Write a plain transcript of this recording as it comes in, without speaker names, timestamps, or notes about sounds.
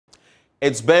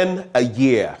It's been a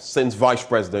year since Vice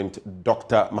President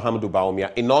Dr. Mahamudu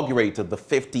Bawumia inaugurated the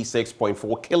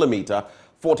 56.4 kilometer,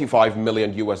 $45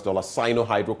 million Sino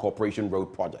Hydro Corporation Road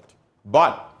project.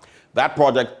 But that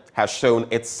project has shown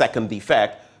its second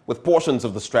defect, with portions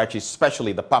of the stretch,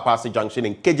 especially the Papasi Junction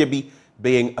in Kadjebi,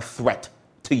 being a threat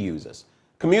to users.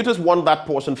 Commuters want that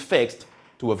portion fixed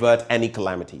to avert any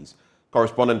calamities.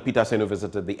 Correspondent Peter Senu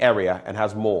visited the area and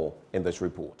has more in this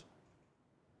report.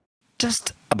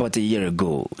 Just about a year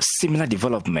ago, similar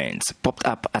developments popped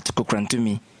up at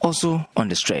Kokrantumi, also on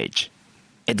the stretch.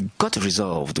 It got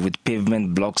resolved with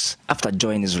pavement blocks after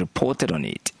joiners reported on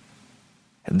it.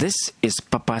 This is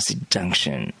Papasi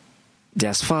Junction. The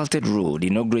asphalted road,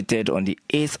 inaugurated on the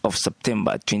 8th of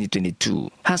September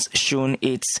 2022, has shown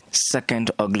its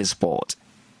second ugly spot.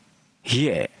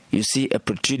 Here, you see a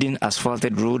protruding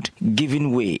asphalted road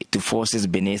giving way to forces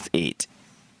beneath it.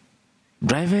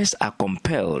 Drivers are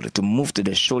compelled to move to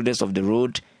the shoulders of the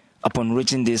road upon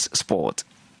reaching this spot.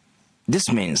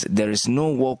 This means there is no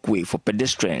walkway for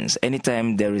pedestrians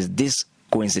anytime there is this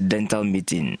coincidental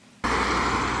meeting.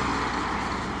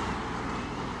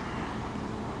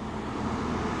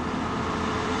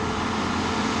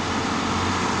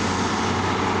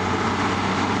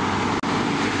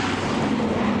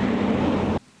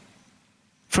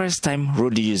 First-time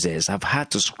road users have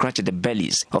had to scratch the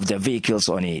bellies of their vehicles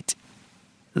on it.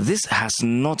 This has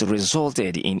not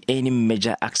resulted in any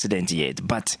major accident yet,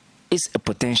 but is a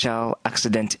potential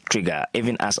accident trigger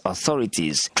even as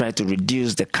authorities try to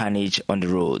reduce the carnage on the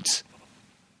roads.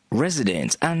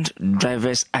 Residents and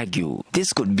drivers argue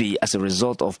this could be as a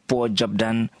result of poor job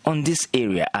done on this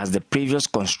area, as the previous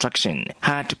construction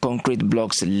had concrete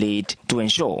blocks laid to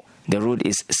ensure the road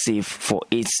is safe for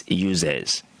its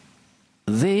users.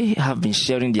 They have been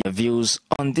sharing their views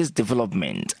on this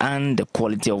development and the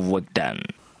quality of work done.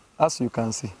 As you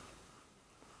can see,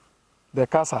 the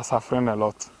cars are suffering a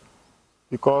lot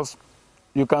because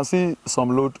you can see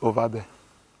some load over there.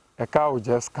 A car will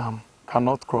just come,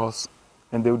 cannot cross,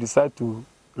 and they will decide to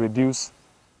reduce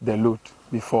the load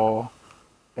before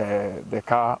the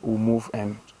car will move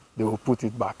and they will put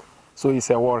it back. So it's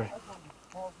a worry.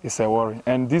 It's a worry.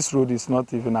 And this road is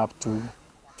not even up to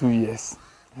 2 years,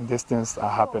 and these things are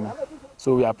happening.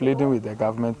 So we are pleading with the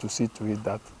government to see to it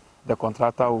that the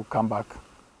contractor will come back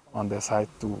on the site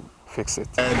to fix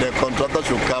it. The contractor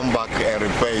should come back and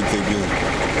repair it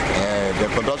again. The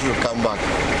contractor should come back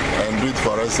and do it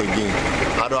for us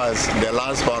again. Otherwise, the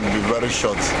last one will be very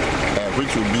short,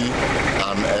 which will be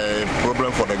a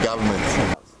problem for the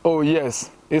government. Oh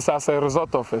yes, it's as a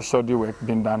result of a shoddy work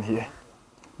being done here.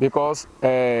 Because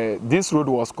this road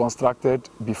was constructed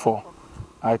before,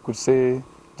 I could say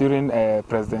during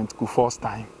President Kufuor's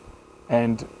time.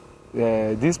 And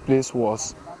this place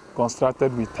was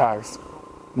constructed with tiles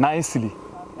nicely,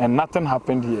 and nothing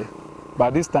happened here.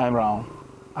 But this time around,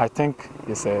 I think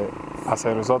it's as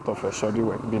a result of a shoddy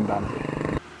work being done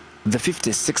here. The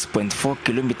 56.4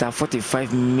 kilometer,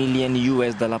 $45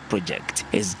 million project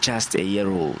is just a year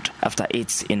old after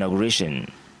its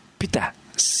inauguration. Peter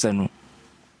Senu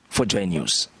for Joy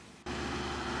News.